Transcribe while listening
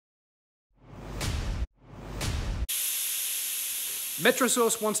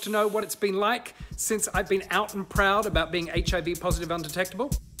Metrosource wants to know what it's been like since I've been out and proud about being HIV positive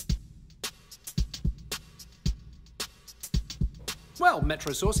undetectable. Well,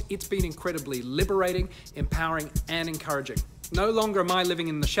 Metrosource, it's been incredibly liberating, empowering, and encouraging. No longer am I living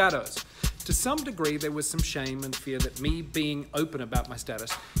in the shadows. To some degree, there was some shame and fear that me being open about my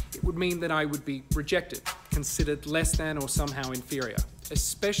status, it would mean that I would be rejected, considered less than or somehow inferior,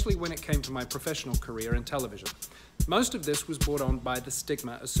 especially when it came to my professional career in television. Most of this was brought on by the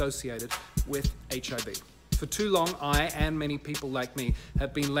stigma associated with HIV. For too long, I and many people like me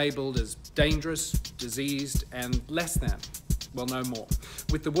have been labelled as dangerous, diseased, and less than. Well, no more.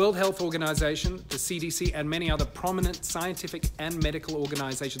 With the World Health Organization, the CDC, and many other prominent scientific and medical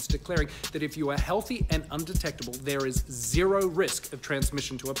organizations declaring that if you are healthy and undetectable, there is zero risk of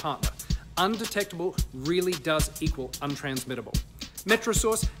transmission to a partner. Undetectable really does equal untransmittable.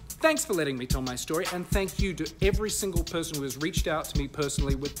 Metrosource, thanks for letting me tell my story, and thank you to every single person who has reached out to me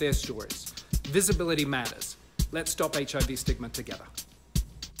personally with their stories. Visibility matters. Let's stop HIV stigma together.